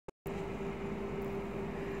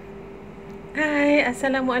Hai,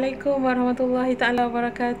 Assalamualaikum warahmatullahi taala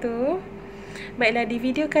wabarakatuh. Baiklah, di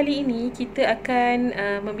video kali ini kita akan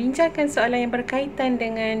membincangkan soalan yang berkaitan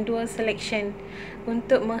dengan dual selection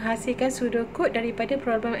untuk menghasilkan pseudocode daripada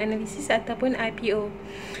problem analisis ataupun IPO.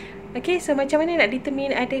 Okey, so macam mana nak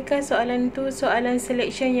determine adakah soalan tu soalan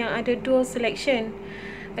selection yang ada dual selection?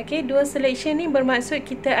 Okey, dual selection ni bermaksud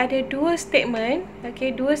kita ada dua statement.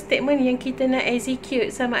 Okey, dua statement yang kita nak execute,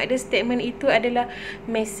 sama ada statement itu adalah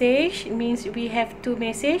message, means we have two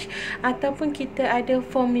message, ataupun kita ada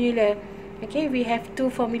formula. Okey, we have two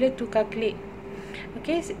formula to calculate.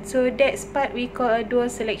 Okay, so that's part we call a dual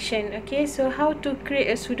selection. Okay, so how to create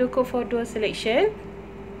a pseudocode for dual selection?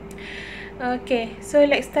 Okay, so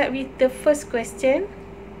let's start with the first question.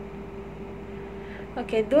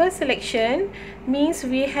 Okay, dual selection means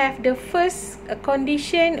we have the first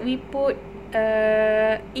condition we put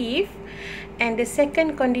if, and the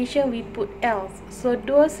second condition we put else. So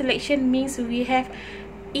dual selection means we have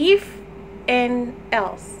if and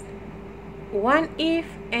else, one if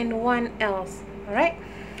and one else. Alright.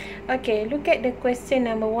 Okay, look at the question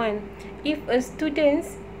number 1. If a student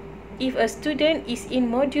is in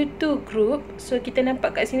module 2 group, so kita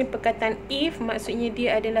nampak kat sini perkataan if, maksudnya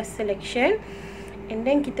dia adalah selection. And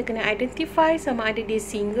then kita kena identify sama ada dia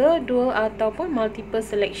single, dual ataupun multiple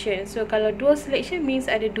selection. So kalau dual selection means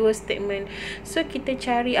ada dua statement. So kita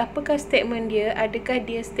cari apakah statement dia, adakah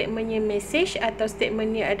dia statementnya message atau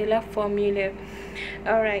statementnya adalah formula.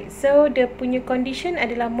 Alright, so dia punya condition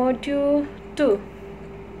adalah module 2.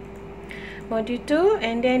 Module 2,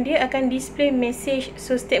 and then dia akan display message.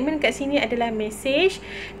 So statement kat sini adalah message.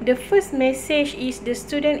 The first message is the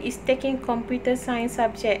student is taking computer science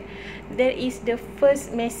subject. That is the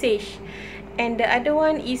first message. And the other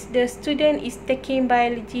one is the student is taking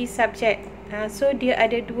biology subject. So dia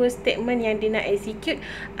ada dua statement yang dia nak execute.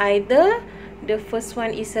 Either the first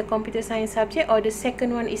one is a computer science subject or the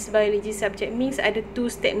second one is biology subject. Means ada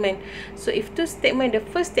two statement. So if two statement, the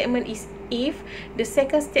first statement is if, the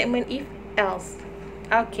second statement if else.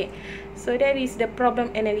 Okay, so that is the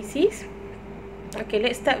problem analysis. Okay,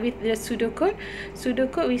 let's start with the pseudocode.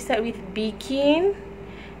 Pseudocode we start with begin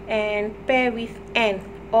and pair with end,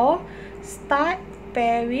 or start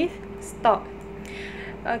pair with stop.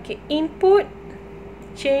 Okay, input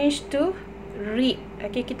change to read.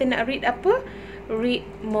 Okay, kita nak read apa? Read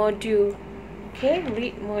module. Okay,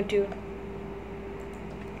 read module.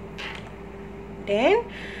 Then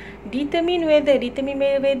determine whether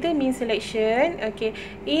means selection. Okay,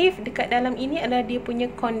 if dekat dalam ini adalah dia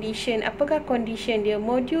punya condition. Apakah condition dia?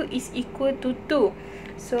 Module is equal to 2.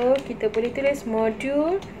 So kita boleh tulis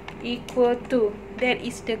module equal to, that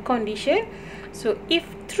is the condition. So if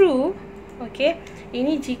true, okay,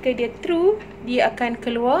 ini jika dia true, dia akan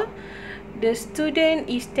keluar the student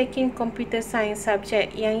is taking computer science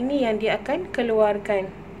subject. Yang ini yang dia akan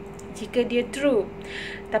keluarkan jika dia true.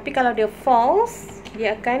 Tapi kalau dia false,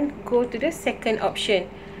 dia akan go to the second option.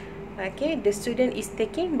 Okay, the student is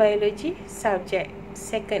taking biology subject,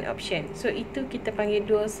 second option. So itu kita panggil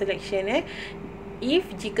dual selection. If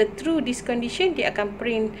jika true this condition, dia akan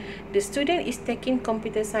print the student is taking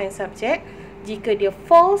computer science subject. Jika dia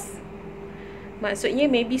false, maksudnya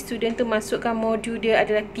maybe student tu masukkan modul dia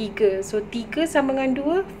adalah 3. So 3 sama dengan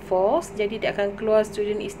 2, false. Jadi dia akan keluar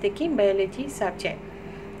student is taking biology subject.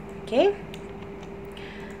 Okay.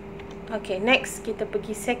 Okay, next kita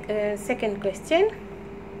pergi second question.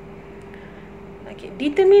 Okay,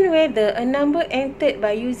 determine whether a number entered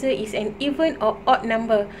by user is an even or odd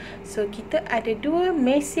number. So kita ada dua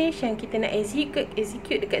message yang kita nak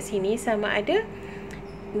execute dekat sini, sama ada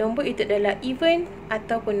nombor itu adalah even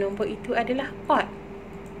ataupun nombor itu adalah odd.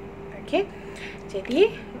 Okay,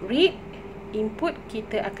 jadi read input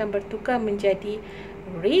kita akan bertukar menjadi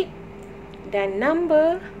read, dan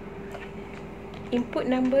number input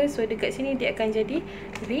number, so dekat sini dia akan jadi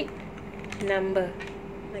read number.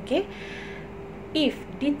 Okay, if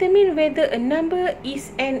determine whether a number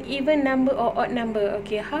is an even number or odd number.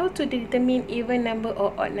 Okay, how to determine even number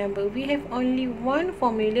or odd number? We have only one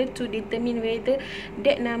formula to determine whether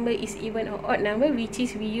that number is even or odd number, which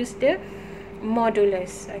is we use the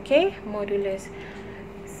modulus. Okay, modulus.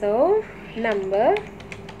 So number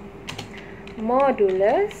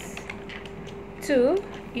modulus 2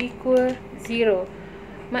 equal 0.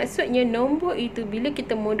 Maksudnya nombor itu bila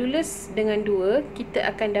kita modulus dengan 2, kita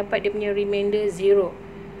akan dapat dia punya remainder 0.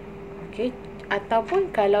 Okay, ataupun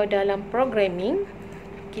kalau dalam programming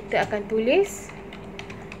kita akan tulis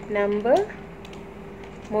number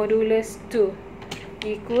modulus 2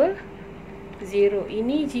 equal 0.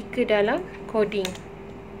 Ini jika dalam coding.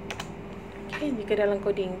 Okay, jika dalam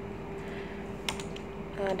coding.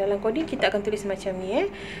 Dalam coding kita akan tulis macam ni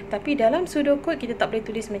tapi dalam pseudocode kita tak boleh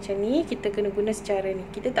tulis macam ni. Kita kena guna secara ni.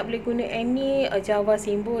 Kita tak boleh guna any Java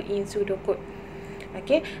symbol in pseudocode.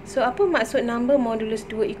 Okay, so apa maksud number modulus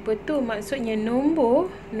 2 equal to? Maksudnya nombor,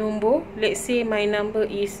 let's say my number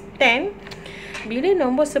is 10. Bila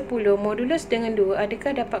nombor 10 modulus dengan 2,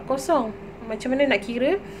 adakah dapat kosong? Macam mana nak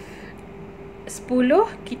kira? 10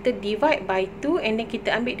 kita divide by 2 and then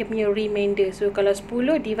kita ambil dia punya remainder. So kalau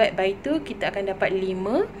 10 divide by 2, kita akan dapat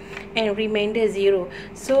 5 and remainder 0.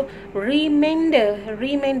 So remainder.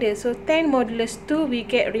 So 10 modulus 2, we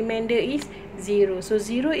get remainder is 0. So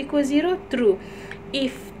 0 equal 0, true.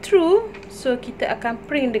 If true, so kita akan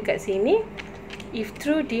print dekat sini. If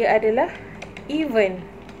true, dia adalah even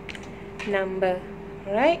number.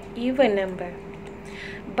 Right? Even number.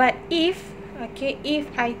 But if, okay, if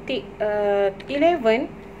I take 11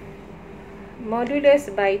 modulus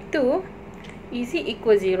by 2, is it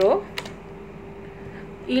equal 0?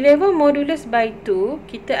 11 modulus by 2,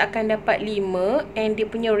 kita akan dapat 5 and dia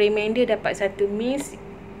punya remainder dapat 1. Means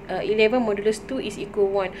 11 modulus 2 is equal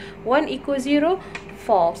 1. 1 equal 0,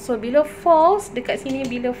 false. So bila false, dekat sini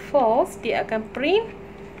bila false, dia akan print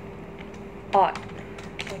odd.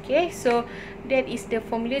 Okay, so that is the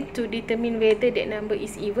formula to determine whether that number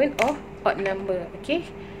is even or odd number. Okay,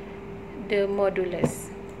 the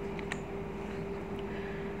modulus.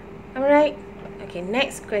 Alright. Okay,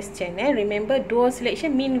 next question. Remember, dual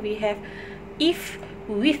selection mean we have if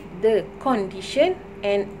with the condition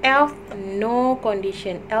and else no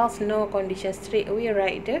condition. Else no condition. Straight away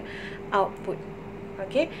write the output.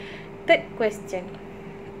 Okay, third question.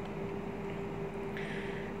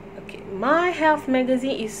 Okay, my health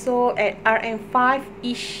magazine is sold at RM5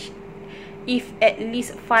 each if at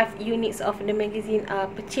least 5 units of the magazine are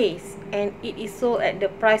purchased and it is sold at the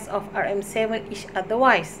price of RM7 each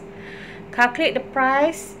otherwise. Calculate the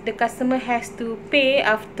price the customer has to pay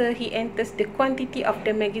after he enters the quantity of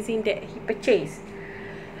the magazine that he purchased.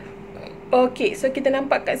 Okay, so kita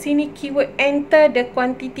nampak kat sini keyword enter the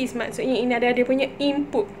quantities. Maksudnya ini ada dia punya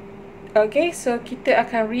input. Okay, so kita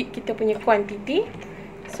akan read kita punya quantity.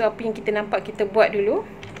 So apa yang kita nampak, kita buat dulu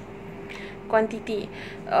quantity.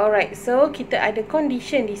 Alright, so kita ada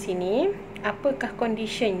condition di sini. Apakah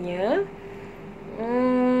conditionnya?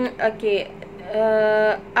 Okay,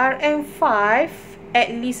 RM5 at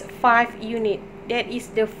least 5 unit. That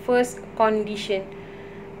is the first condition.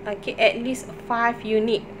 Okay, at least 5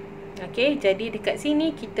 unit. Okay, jadi dekat sini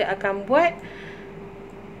kita akan buat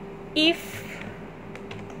if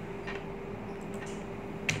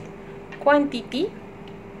quantity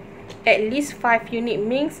at least 5 unit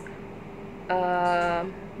means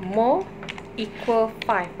more equal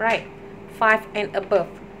 5, right? 5 and above.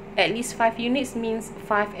 At least 5 units means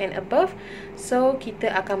 5 and above. So kita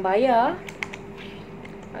akan bayar.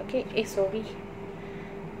 Okay,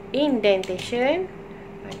 indentation.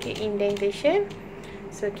 Okay, indentation.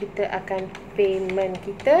 So kita akan payment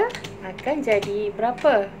kita akan jadi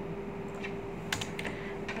berapa?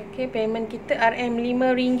 Okay, payment kita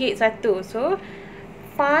RM5 satu. So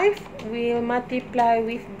 5 will multiply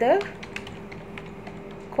with the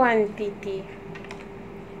quantity.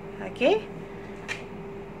 Okay,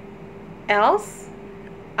 else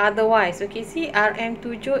otherwise. Okay, see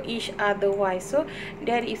RM7 each otherwise. So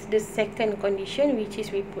that is the second condition, which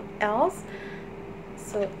is we put else.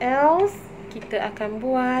 So else kita akan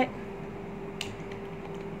buat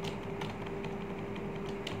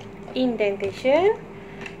indentation,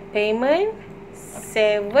 payment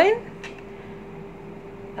 7.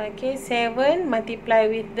 Okay, 7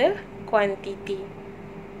 multiply with the quantity.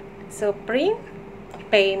 So print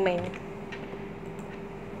payment.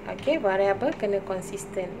 Okay, variable kena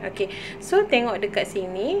konsisten. Okay, so tengok dekat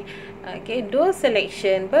sini. Okay, dual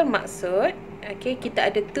selection bermaksud okay, kita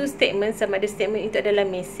ada two statement. Sama ada statement itu adalah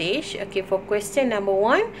message. Okay, for question number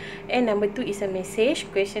 1 and number 2 is a message.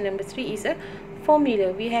 Question number 3 is a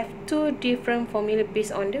formula. We have two different formula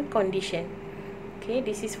based on the condition. Okay,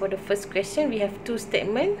 this is for the first question. We have two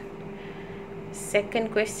statement.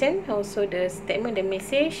 Second question also the statement, the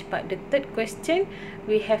message. But the third question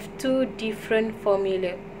we have two different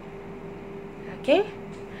formula. Okay.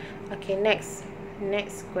 Okay, next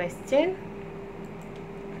question.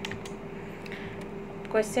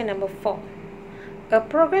 Question number 4. A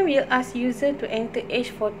program will ask user to enter age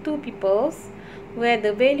for two peoples, where the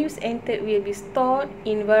values entered will be stored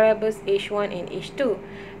in variables age 1 and age 2.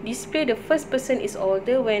 Display the first person is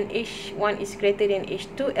older when age 1 is greater than age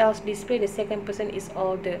 2, else display the second person is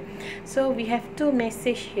older. So we have two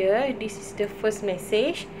message here. This is the first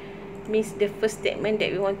message, means the first statement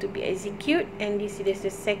that we want to be execute, and this is the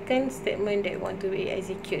second statement that we want to be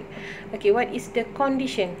execute. Okay, what is the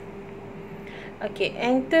condition? Okay,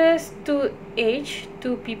 enters to age,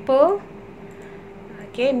 2 people.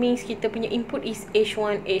 Okay, means kita punya input is age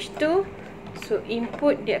 1, age 2. So,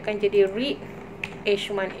 input dia akan jadi read age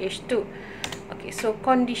 1, age 2. Okay, so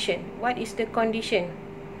condition. What is the condition?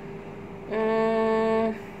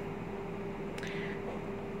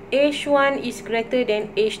 Age 1 is greater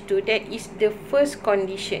than age 2. That is the first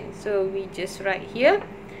condition. So, we just write here.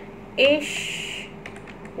 Age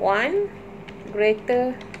 1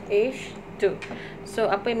 greater age 2.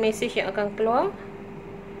 So, apa message yang akan keluar?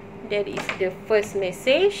 That is the first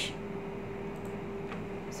message.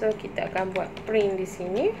 So, kita akan buat print di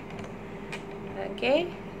sini.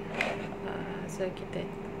 Okay. So, kita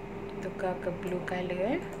tukar ke blue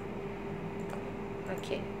color.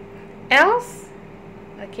 Okay. Else.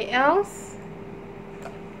 Okay, else.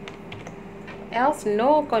 Else,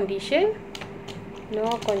 no condition. No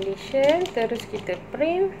condition. Terus kita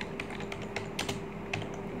print.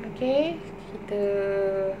 Okay. Kita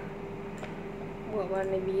buat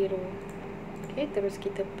warna biru. Okay, terus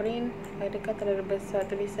kita print. Adakah terlalu besar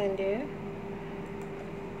tulisan dia?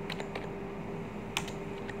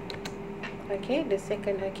 Okay, the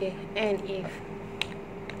second. Okay, and if.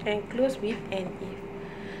 And close with and if.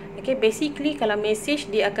 Okay, basically kalau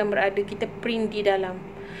message dia akan berada, kita print di dalam.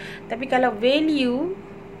 Tapi kalau value,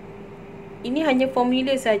 ini hanya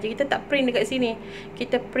formula saja. Kita tak print dekat sini.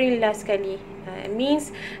 Kita print last sekali.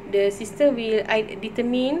 Means the system will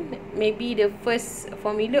determine maybe the first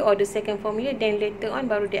formula or the second formula, then later on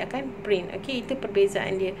baru dia akan print. Okay, itu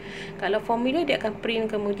perbezaan dia. Kalau formula dia akan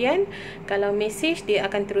print kemudian, kalau message dia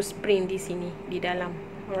akan terus print di sini, di dalam.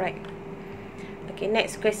 Alright. Okay,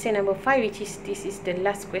 next question number 5, which is this is the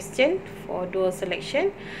last question for dual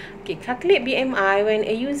selection. Okay, calculate BMI when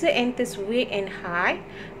a user enters weight and height.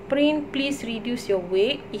 Print, please reduce your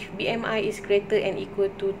weight if BMI is greater and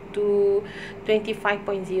equal to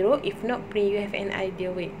 25.0. If not, print you have an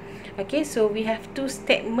ideal weight. Okay, so we have two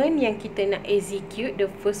statement yang kita nak execute.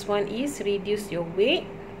 The first one is reduce your weight,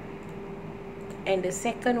 and the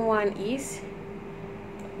second one is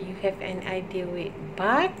you have an ideal weight.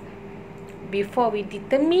 But before we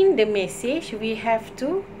determine the message, we have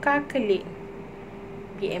to calculate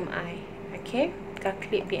BMI. Okay,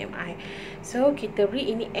 calculate BMI. So kita read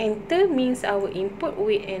ini, enter means our input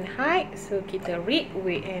weight and height. So kita read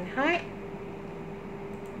weight and height.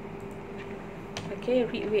 Okay,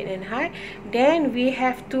 read weight and height. Then we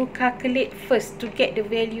have to calculate first to get the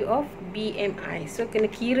value of BMI. So kena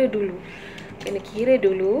kira dulu. Kena kira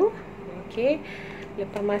dulu. Okay.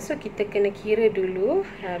 Lepas masuk kita kena kira dulu.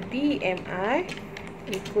 BMI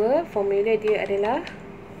equal, formula dia adalah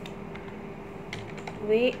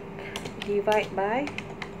weight divide by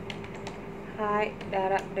height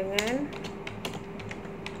darab dengan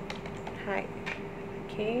height.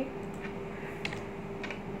 Okay,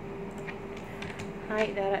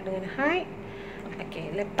 height darab dengan height.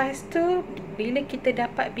 Okay, lepas tu bila kita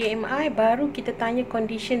dapat BMI, baru kita tanya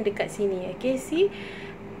condition dekat sini. Okay, see,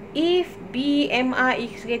 if BMI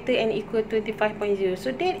is greater and equal to 25.0,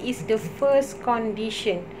 so that is the first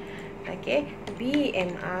condition. Okay,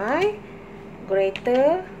 BMI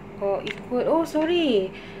greater or equal, oh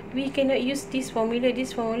sorry, we cannot use this formula.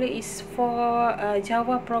 This formula is for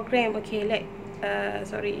Java program. Okay,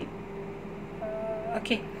 sorry.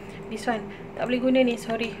 Okay, this one tak boleh guna ni,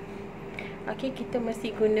 sorry. Okay, kita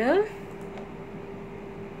mesti guna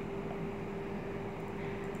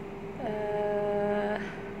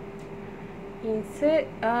insert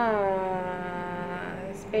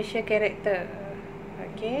special character.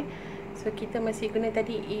 Okay, so kita masih guna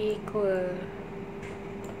tadi equal.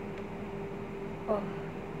 Oh,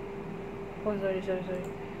 sorry.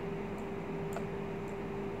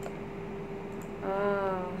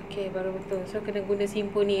 Okay, baru betul. So kena guna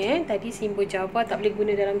simbol ni tadi simbol Java tak boleh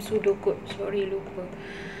guna dalam pseudocode. Sorry, lupa.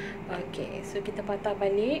 Okay, so kita patah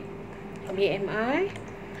balik. BMI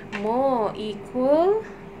more equal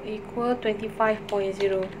 25.0.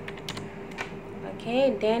 Okay,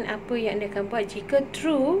 then apa yang dia akan buat? Jika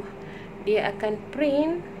true, dia akan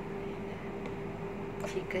print.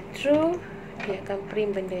 Jika true, dia akan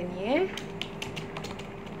print benda ni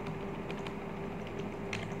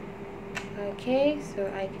Okay, so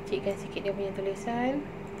I kecilkan sikit dia punya tulisan.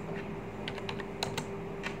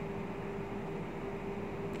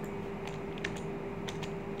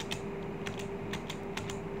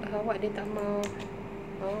 Awak dia tak mau.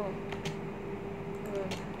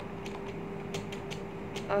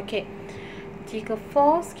 Okay, jika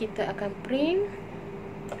false, kita akan print.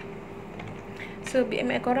 So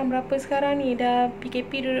BMI korang berapa sekarang ni? Dah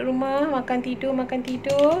PKP duduk rumah, makan tidur,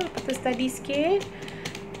 lepas tu study sikit.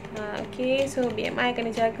 Okay, so BMI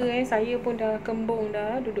kena jaga Saya pun dah kembung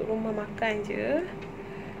dah, duduk rumah makan je.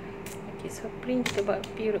 Okay, so print kita buat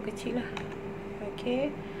P huruf kecil lah.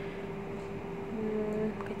 Okay,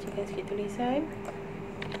 kecilkan sikit tulisan.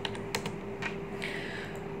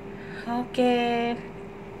 Okay,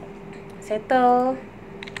 settle.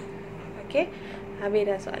 Okay, habis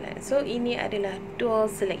dah soalan. So ini adalah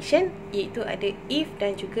dual selection, iaitu ada if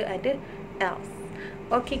dan juga ada else.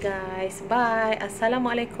 Okay guys, bye.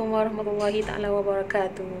 Assalamualaikum warahmatullahi taala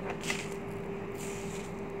wabarakatuh.